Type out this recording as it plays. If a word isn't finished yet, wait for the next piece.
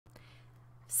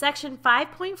Section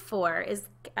 5.4 is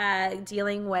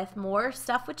dealing with more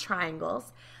stuff with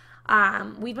triangles.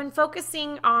 We've been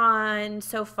focusing on,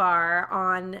 so far,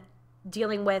 on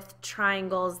dealing with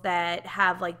triangles that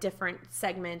have like different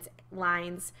segments,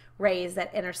 lines, rays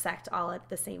that intersect all at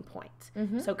the same point.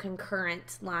 So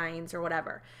concurrent lines or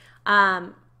whatever.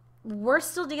 We're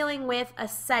still dealing with a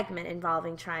segment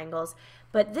involving triangles,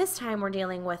 but this time we're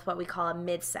dealing with what we call a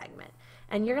mid-segment.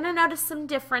 And you're going to notice some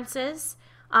differences.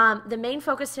 The main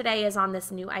focus today is on this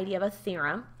new idea of a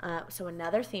theorem, so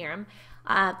another theorem.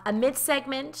 A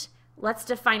mid-segment, let's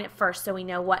define it first so we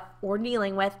know what we're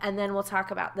dealing with, and then we'll talk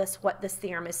about what this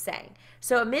theorem is saying.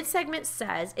 So a mid-segment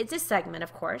says, it's a segment,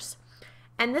 of course,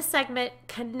 and this segment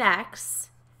connects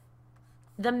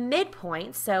the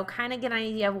midpoints, so kind of get an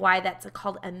idea of why that's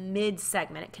called a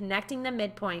mid-segment, connecting the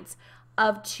midpoints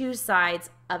of two sides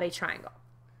of a triangle,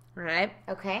 right?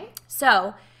 Okay.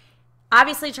 So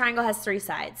obviously, a triangle has three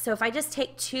sides. So if I just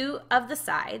take two of the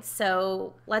sides,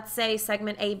 so let's say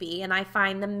segment AB, and I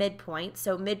find the midpoint.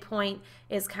 So midpoint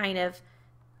is kind of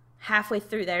halfway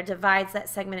through there, divides that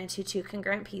segment into two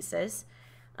congruent pieces.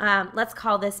 Let's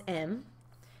call this M.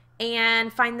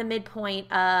 And find the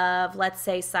midpoint of, let's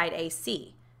say, side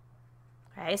AC.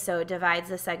 Okay, so it divides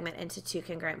the segment into two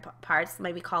congruent parts.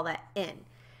 Maybe call that N.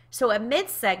 So a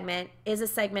mid-segment is a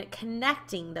segment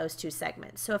connecting those two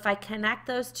segments. So if I connect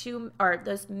those two, or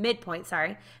those midpoints,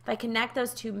 sorry, if I connect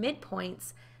those two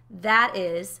midpoints, that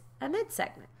is a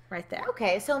mid-segment right there.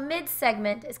 Okay, so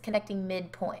mid-segment is connecting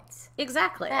midpoints.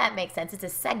 Exactly. That makes sense. It's a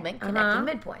segment connecting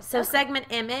midpoints. So segment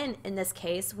MN in this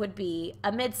case would be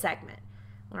a mid-segment,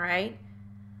 all right?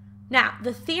 Now,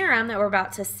 the theorem that we're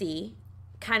about to see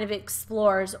kind of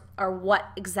explores or what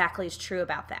exactly is true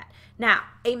about that. Now,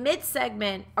 a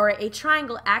mid-segment or a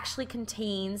triangle actually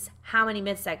contains how many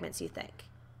mid-segments you think?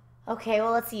 Okay,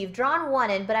 well, let's see. You've drawn one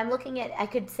in, but I'm looking at, I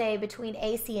could say between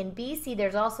AC and BC,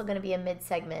 there's also going to be a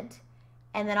mid-segment.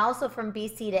 And then also from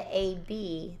BC to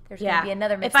AB, there's going to be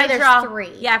another mid-segment. So there's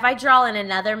three. Yeah, if I draw in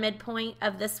another midpoint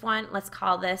of this one, let's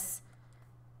call this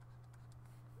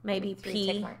maybe three P.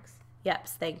 tick marks. Yep,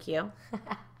 thank you.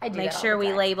 I do Make that all sure the we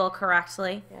time. label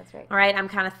correctly. That's right. All right, I'm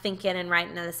kind of thinking and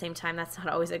writing at the same time. That's not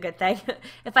always a good thing.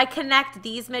 If I connect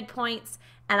these midpoints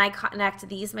and I connect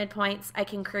these midpoints, I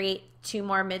can create two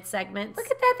more mid-segments. Look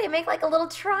at that. They make like a little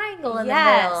triangle in the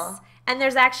middle. And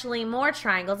there's actually more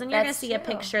triangles, and you're going to see a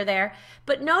true. picture there.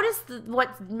 But notice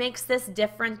what makes this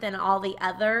different than all the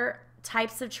other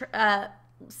types of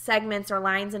segments or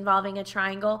lines involving a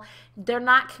triangle. They're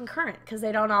not concurrent because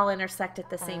they don't all intersect at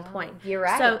the same point. You're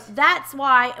right. So that's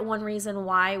why, one reason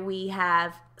why we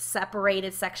have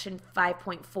separated section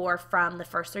 5.4 from the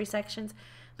first three sections,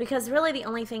 because really the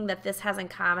only thing that this has in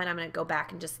common, I'm going to go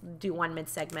back and just do one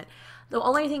mid-segment. The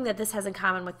only thing that this has in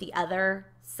common with the other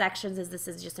sections is this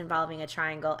is just involving a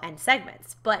triangle and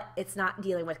segments, but it's not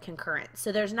dealing with concurrent.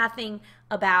 So there's nothing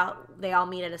about they all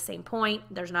meet at the same point.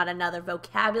 There's not another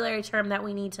vocabulary term that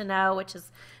we need to know, which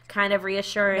is kind of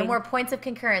reassuring. No more points of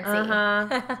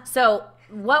concurrency. So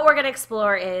what we're going to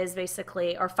explore is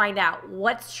basically, or find out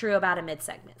what's true about a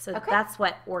mid-segment. So that's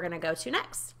what we're going to go to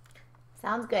next.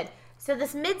 Sounds good. So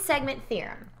this mid-segment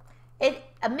theorem,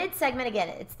 a mid-segment, again,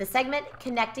 it's the segment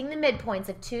connecting the midpoints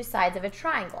of two sides of a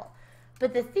triangle.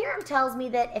 But the theorem tells me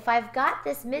that if I've got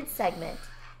this mid-segment,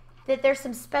 that there's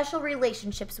some special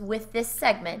relationships with this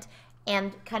segment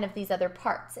and kind of these other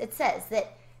parts. It says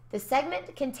that the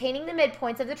segment containing the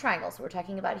midpoints of the triangle, so we're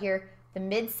talking about here the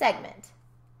mid-segment.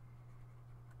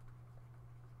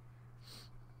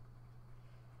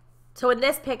 So in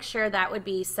this picture, that would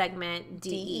be segment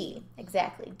DE.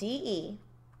 Exactly, DE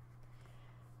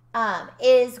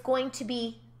is going to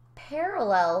be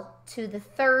parallel to the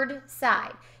third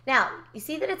side. Now, you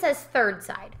see that it says third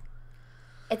side.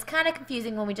 It's kind of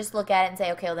confusing when we just look at it and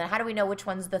say, okay, well then how do we know which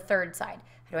one's the third side?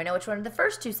 How do I know which one are the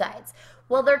first two sides?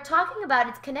 Well, they're talking about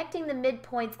it's connecting the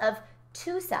midpoints of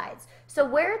two sides. So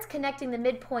where it's connecting the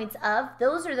midpoints of,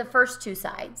 those are the first two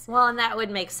sides. Well, and that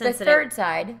would make sense. The third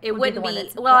side it would be the one be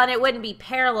that's well, left. and it wouldn't be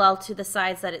parallel to the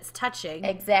sides that it's touching.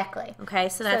 Exactly. Okay,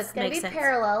 so that it's going to makes be sense.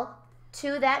 parallel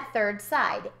to that third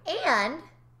side. And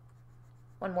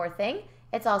one more thing,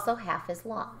 it's also half as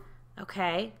long.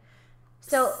 Okay.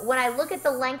 So when I look at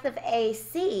the length of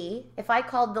AC, if I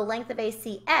called the length of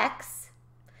AC X,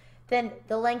 then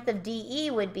the length of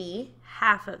DE would be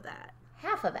half of that.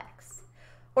 Half of X.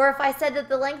 Or if I said that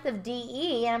the length of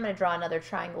DE, and I'm going to draw another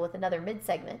triangle with another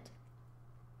mid-segment.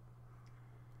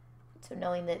 So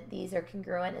knowing that these are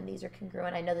congruent and these are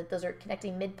congruent, I know that those are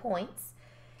connecting midpoints.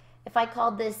 If I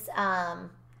called this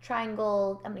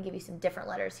triangle, I'm going to give you some different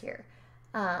letters here.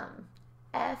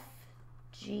 FGH.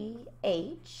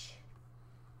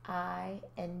 I,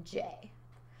 and J.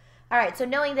 All right, so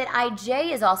knowing that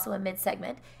IJ is also a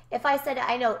midsegment, if I said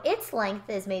I know its length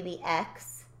is maybe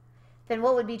X, then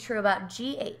what would be true about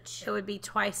GH? It would be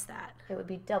twice that. It would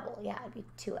be double. Yeah, it would be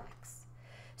 2X.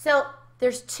 So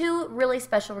there's two really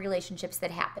special relationships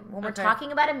that happen. When we're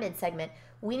talking about a midsegment,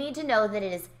 we need to know that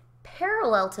it is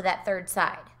parallel to that third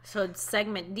side. So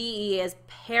segment DE is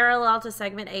parallel to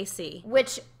segment AC.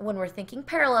 Which, when we're thinking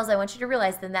parallels, I want you to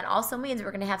realize then that also means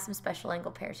we're going to have some special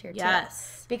angle pairs here too.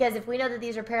 Yes. Because if we know that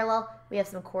these are parallel, we have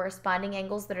some corresponding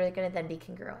angles that are going to then be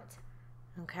congruent.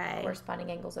 Okay.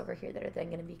 Corresponding angles over here that are then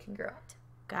going to be congruent.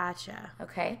 Gotcha.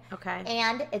 Okay? Okay.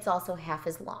 And it's also half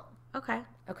as long. Okay.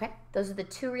 Okay? Those are the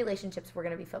two relationships we're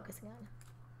going to be focusing on.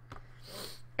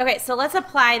 Okay, so let's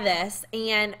apply this.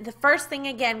 And the first thing,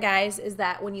 again, guys, is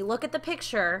that when you look at the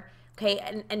picture, okay,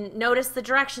 and notice the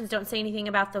directions don't say anything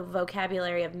about the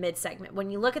vocabulary of midsegment. When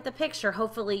you look at the picture,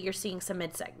 hopefully you're seeing some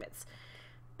midsegments.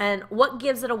 And what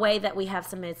gives it away that we have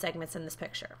some midsegments in this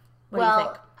picture? What do you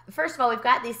think? First of all, we've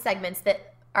got these segments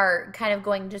that are kind of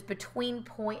going just between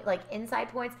inside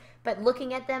points, but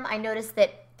looking at them, I noticed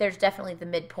that there's definitely the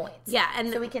midpoints. Yeah,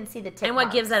 and so we can see the tick and what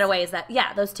marks. gives that away is that,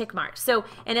 yeah, those tick marks. So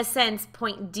in a sense,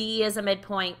 point D is a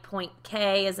midpoint, point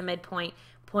K is a midpoint,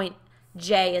 point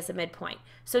J is a midpoint.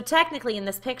 So technically in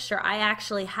this picture, I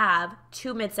actually have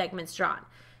two midsegments drawn.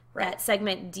 Right. That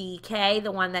segment DK,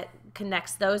 the one that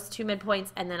connects those two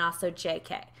midpoints, and then also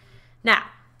JK. Now,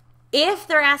 if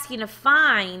they're asking to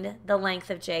find the length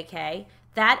of JK,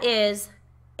 that is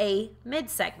a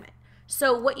midsegment.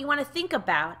 So what you want to think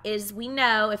about is, we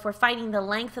know if we're finding the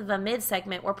length of a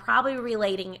midsegment, we're probably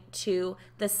relating to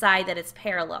the side that it's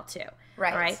parallel to.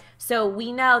 Right. So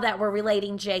we know that we're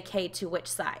relating JK to which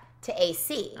side? To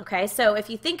AC. Okay, so if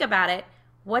you think about it,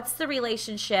 what's the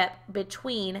relationship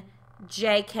between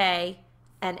JK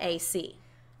and AC?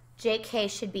 JK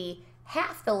should be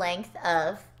half the length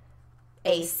of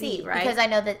AC, right? Because I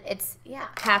know that it's,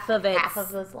 half of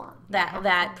those long.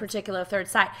 That particular third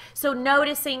side. So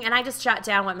noticing, and I just jot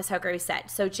down what Ms. Hokery said.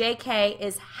 So JK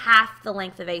is half the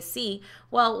length of AC.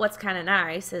 Well, what's kind of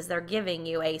nice is they're giving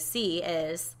you AC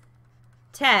is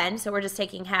 10. So we're just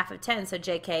taking half of 10. So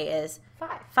JK is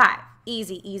 5.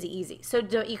 Easy, easy, easy. So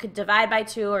you could divide by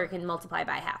 2 or you can multiply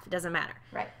by half. It doesn't matter.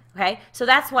 Right. Okay, so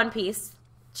that's one piece.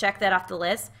 Check that off the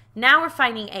list. Now we're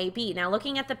finding AB. Now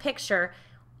looking at the picture,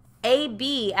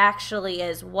 AB actually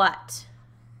is what?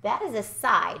 That is a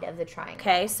side of the triangle.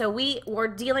 Okay, so we're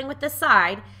dealing with the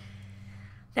side.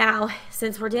 Now,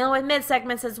 since we're dealing with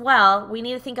midsegments as well, we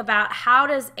need to think about, how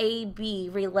does AB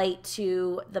relate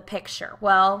to the picture?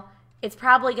 Well, it's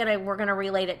probably we're gonna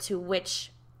relate it to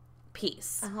which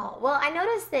piece? Well, I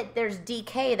noticed that there's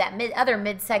DK, that other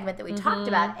mid-segment that we talked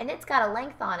about, and it's got a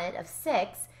length on it of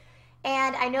 6.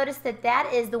 And I noticed that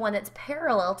that is the one that's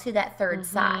parallel to that third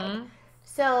side.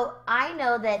 So I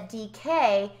know that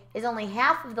DK is only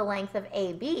half of the length of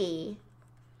AB.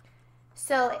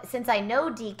 So since I know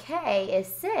DK is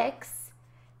 6,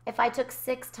 if I took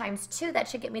 6 times 2, that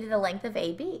should get me to the length of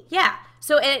AB. Yeah.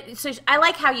 So I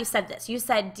like how you said this. You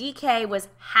said DK was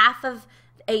half of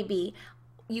AB.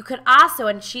 You could also,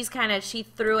 and she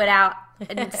threw it out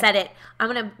and said it,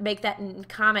 I'm going to make that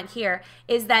comment here,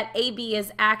 is that AB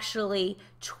is actually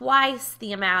twice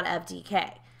the amount of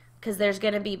DK. Because there's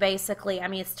going to be basically,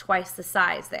 it's twice the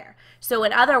size there. So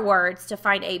in other words, to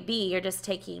find AB, you're just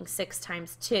taking 6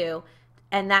 times 2,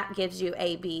 and that gives you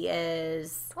AB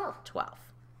is 12.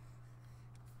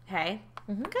 Okay?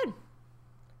 Good.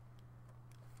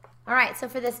 All right, so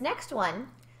for this next one,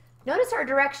 notice our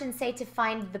directions say to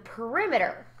find the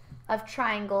perimeter of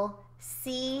triangle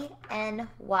CNY.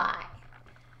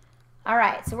 All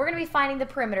right, so we're going to be finding the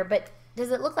perimeter, but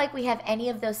does it look like we have any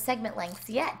of those segment lengths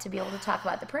yet to be able to talk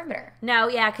about the perimeter? No,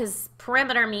 yeah, because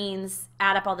perimeter means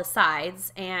add up all the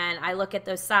sides, and I look at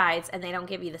those sides, and they don't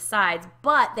give you the sides,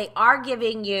 but they are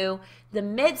giving you the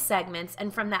mid-segments,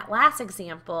 and from that last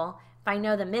example, if I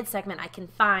know the mid-segment, I can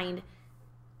find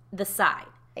the side.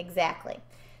 Exactly.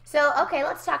 So, okay,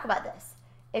 let's talk about this.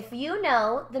 If you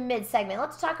know the mid-segment,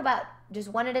 let's talk about just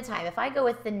one at a time. If I go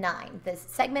with the 9, the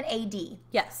segment AD.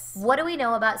 Yes. What do we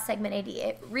know about segment AD?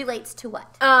 It relates to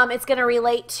what? It's going to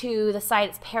relate to the side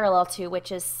it's parallel to,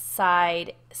 which is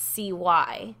side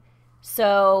CY.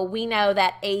 So we know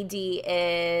that AD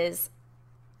is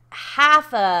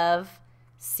half of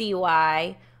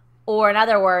CY, or in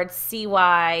other words,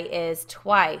 CY is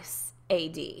twice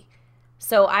AD.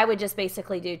 So I would just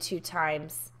basically do 2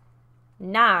 times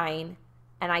 9,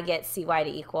 and I get CY to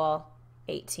equal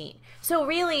 18. So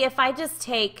really, if I just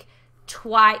take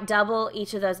double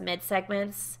each of those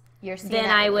mid-segments, then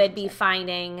I would be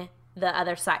finding the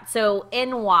other side. So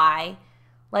NY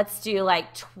let's do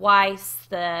like twice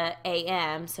the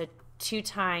AM, so 2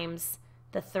 times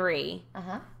the 3.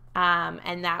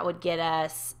 And that would get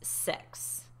us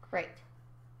 6. Great.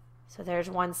 So there's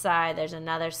one side, there's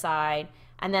another side.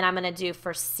 And then I'm going to do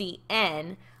for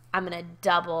CN, I'm going to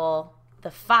double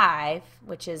the 5,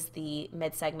 which is the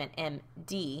mid-segment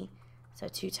MD. So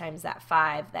 2 times that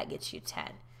 5, that gets you 10.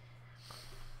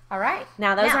 All right.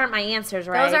 Now, those aren't my answers,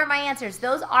 right? Those aren't my answers.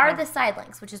 Those are the side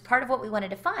lengths, which is part of what we wanted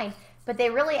to find. But they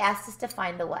really asked us to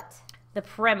find the what? The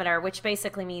perimeter, which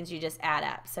basically means you just add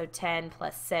up. So 10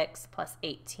 plus 6 plus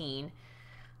 18.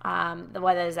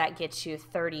 What does that get you?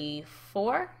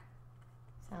 34?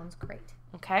 Sounds great.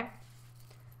 Okay.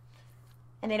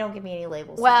 And they don't give me any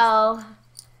labels. Well,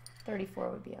 34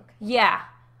 would be okay. Yeah.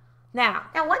 Now,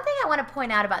 one thing I want to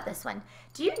point out about this one.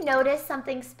 Do you notice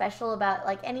something special about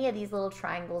like any of these little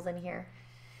triangles in here?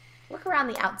 Look around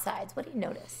the outsides. What do you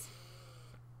notice?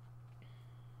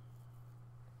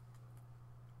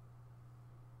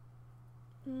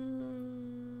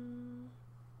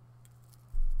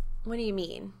 What do you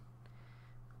mean?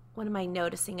 What am I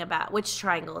noticing about? Which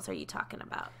triangles are you talking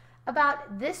about?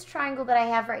 About this triangle that I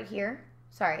have right here.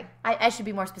 Sorry, I should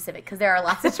be more specific because there are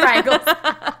lots of triangles.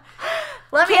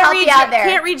 Let me help you out there.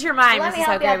 Can't read your mind, Let me Mrs.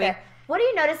 help you out Huckabee. there. What do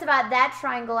you notice about that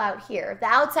triangle out here? The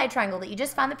outside triangle that you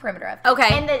just found the perimeter of. Okay.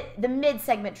 And the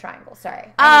mid-segment triangle.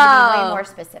 Sorry. I need to be way more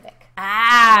specific.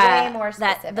 Way more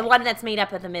specific. The one that's made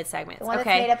up of the mid-segments. The one that's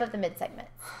made up of the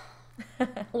mid-segments.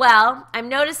 Well, I'm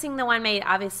noticing the one made,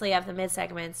 obviously, of the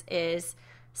mid-segments is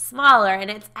smaller, and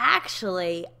it's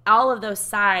actually all of those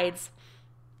sides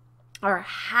are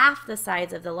half the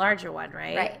size of the larger one,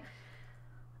 right?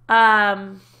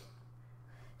 Right.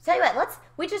 Tell you what,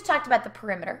 we just talked about the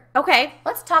perimeter. Okay.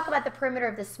 Let's talk about the perimeter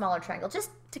of this smaller triangle,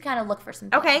 just to kind of look for some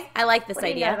things. Okay, I like this What do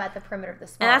you idea. know about the perimeter of the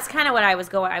smaller And that's kind of what I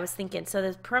was thinking. So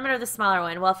the perimeter of the smaller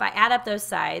one, well, if I add up those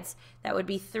sides, that would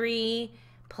be 3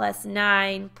 plus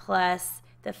 9 plus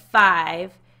the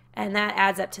 5, and that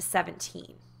adds up to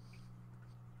 17.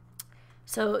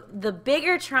 So the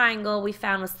bigger triangle we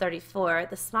found was 34.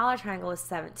 The smaller triangle was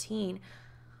 17.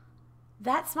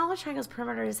 That smaller triangle's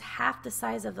perimeter is half the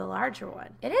size of the larger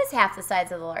one. It is half the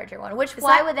size of the larger one.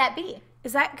 Why would that be?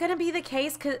 Is that going to be the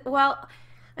case? Well,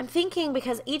 I'm thinking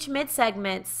because each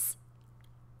mid-segment's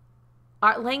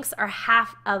lengths are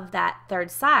half of that third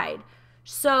side.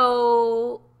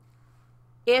 So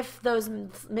if those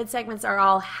mid-segments are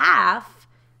all half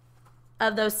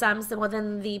of those sums,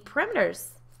 then the perimeters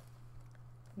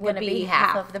would be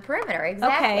half of the perimeter.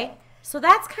 Exactly. Okay. So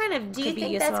that's kind of Do you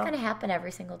think that's going to happen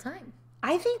every single time?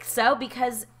 I think so,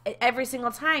 because every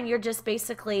single time you're just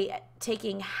basically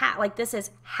taking half, like this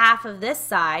is half of this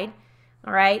side,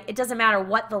 all right? It doesn't matter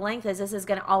what the length is. This is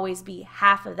going to always be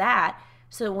half of that.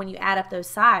 So when you add up those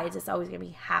sides, it's always going to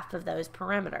be half of those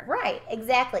perimeter. Right,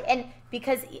 exactly. And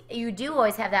because you do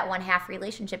always have that 1/2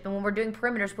 relationship, and when we're doing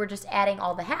perimeters, we're just adding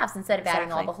all the halves instead of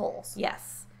adding all the wholes.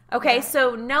 Yes. Okay,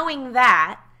 so knowing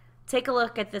that, take a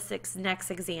look at this next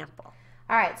example.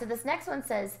 All right, so this next one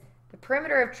says the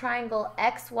perimeter of triangle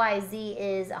XYZ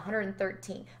is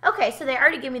 113. Okay, so they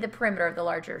already give me the perimeter of the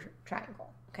larger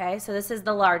triangle. Okay, so this is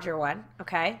the larger one,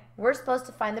 okay? We're supposed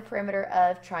to find the perimeter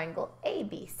of triangle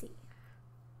ABC.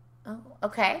 Oh,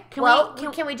 okay.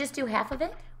 Can we just do half of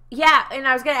it? Yeah, and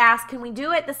I was going to ask, can we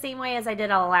do it the same way as I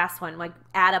did on the last one? Like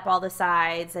add up all the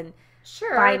sides and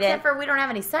except for we don't have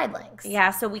any side lengths.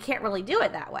 Yeah, so we can't really do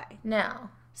it that way. No.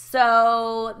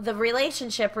 So the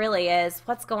relationship really is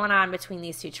what's going on between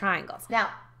these two triangles. Now,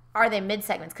 are they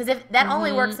mid-segments? Because if that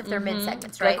only works if they're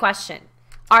mid-segments, right? Good question.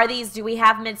 Do we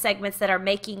have mid-segments that are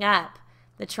making up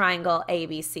the triangle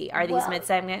ABC? Are these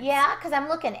mid-segments? Yeah, because I'm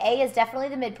looking. A is definitely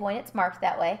the midpoint. It's marked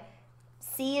that way.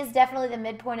 C is definitely the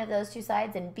midpoint of those two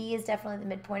sides, and B is definitely the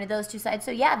midpoint of those two sides.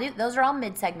 So yeah, those are all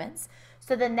mid-segments.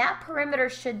 So then that perimeter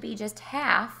should be just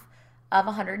half of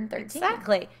 113.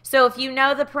 Exactly. So if you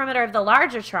know the perimeter of the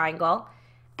larger triangle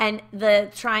and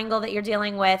the triangle that you're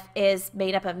dealing with is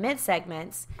made up of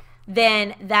mid-segments,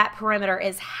 then that perimeter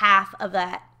is half of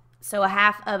that. So a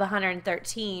half of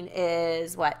 113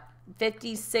 is what?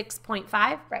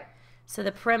 56.5? Right. So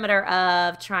the perimeter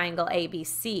of triangle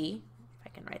ABC, if I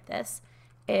can write this,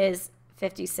 is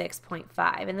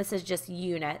 56.5. And this is just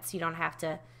units. You don't have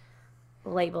to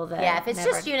label the if it's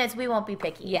just units, we won't be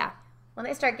picky. Yeah. When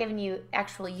they start giving you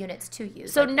actual units to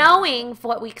use. So knowing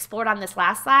what we explored on this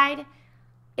last slide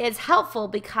is helpful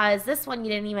because this one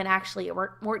you didn't even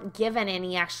weren't given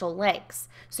any actual lengths.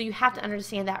 So you have to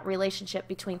understand that relationship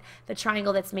between the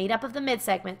triangle that's made up of the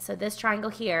mid-segment, so this triangle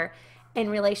here, in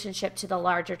relationship to the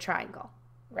larger triangle.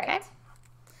 Right.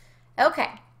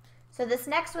 Okay. So this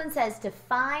next one says to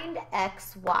find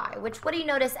xy, which what do you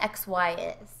notice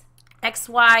xy is?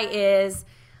 XY is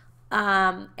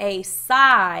a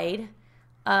side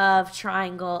of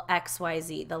triangle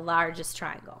XYZ, the largest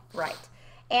triangle. Right.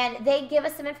 And they give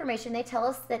us some information. They tell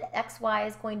us that xy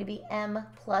is going to be m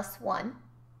plus 1.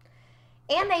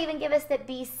 And they even give us that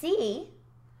BC,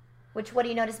 which what do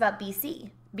you notice about BC?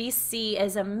 BC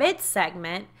is a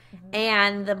mid-segment,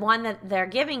 and the one that they're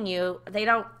giving you, they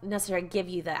don't necessarily give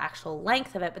you the actual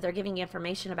length of it, but they're giving you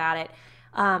information about it.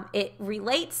 It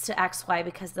relates to XY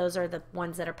because those are the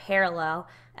ones that are parallel,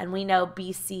 and we know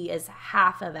BC is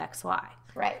half of XY.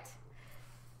 Right.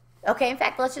 Okay, in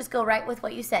fact, let's just go right with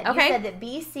what you said. Okay. You said that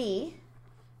BC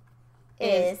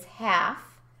is half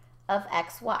of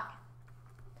XY.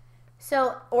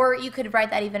 So, or you could write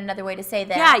that even another way to say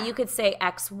that. Yeah, you could say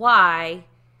XY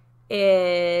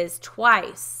is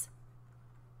twice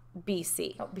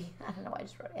BC. Oh, I don't know why I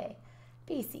just wrote A.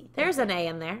 BC. There's an A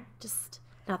in there, just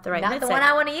not the right Not the one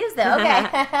I want to use, though.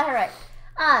 Okay. All right.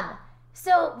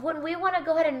 So when we want to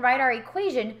go ahead and write our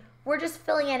equation, we're just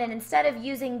filling in, and instead of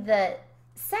using the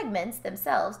segments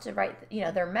themselves to write,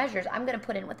 their measures, I'm going to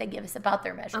put in what they give us about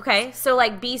their measures. Okay, so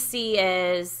like BC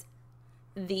is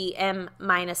the m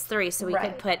minus 3, so we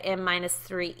could put m minus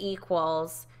 3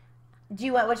 equals.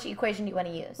 Which equation do you want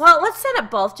to use? Well, let's set up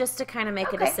both just to kind of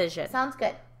make a decision. Sounds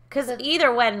good. Because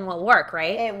either one will work,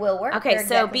 right? It will work. Okay,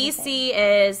 so BC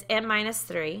is m minus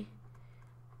 3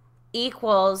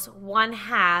 equals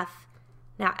 1/2.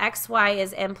 Now, XY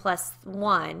is m plus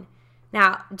 1.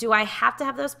 Now, do I have to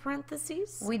have those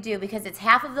parentheses? We do, because it's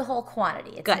half of the whole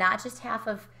quantity. It's not just half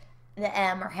of the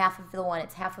m or half of the 1.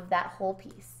 It's half of that whole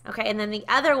piece. Okay, and then the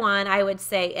other one, I would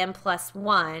say m plus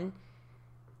 1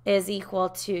 is equal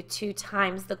to 2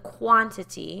 times the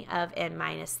quantity of n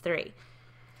minus 3.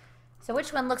 So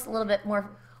which one looks a little bit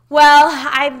more... Well,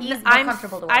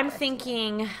 I'm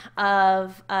thinking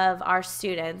of our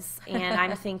students, and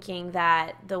I'm thinking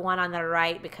that the one on the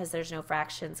right, because there's no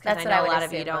fractions, because I know a lot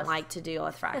of you don't like to deal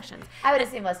with fractions. I would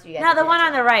assume most of you guys. Now, the one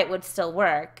on the right would still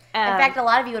work. In fact, a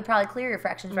lot of you would probably clear your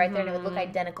fractions right there, and it would look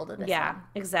identical to this one. Yeah,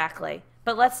 exactly.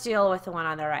 But let's deal with the one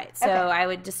on the right. So I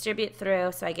would distribute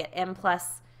through, so I get m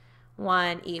plus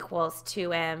 1 equals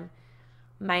 2m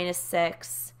minus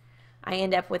 6. I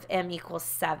end up with m equals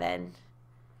 7.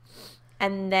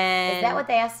 And then is that what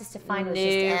they asked us to find? Was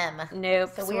just m?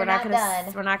 Nope. So we're not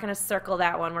done. We're not going to circle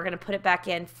that one. We're going to put it back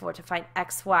in to find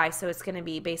xy. So it's going to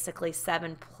be basically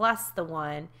 7 plus the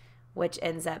 1, which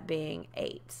ends up being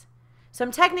 8. So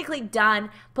I'm technically done.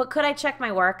 But could I check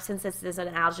my work since this is an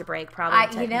algebraic problem?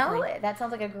 That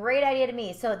sounds like a great idea to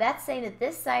me. So that's saying that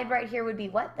this side right here would be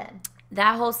what then?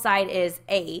 That whole side is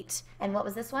 8. And what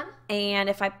was this one? And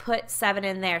if I put 7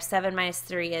 in there, 7 minus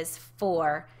 3 is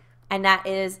 4. And that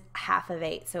is half of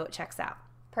 8, so it checks out.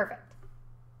 Perfect.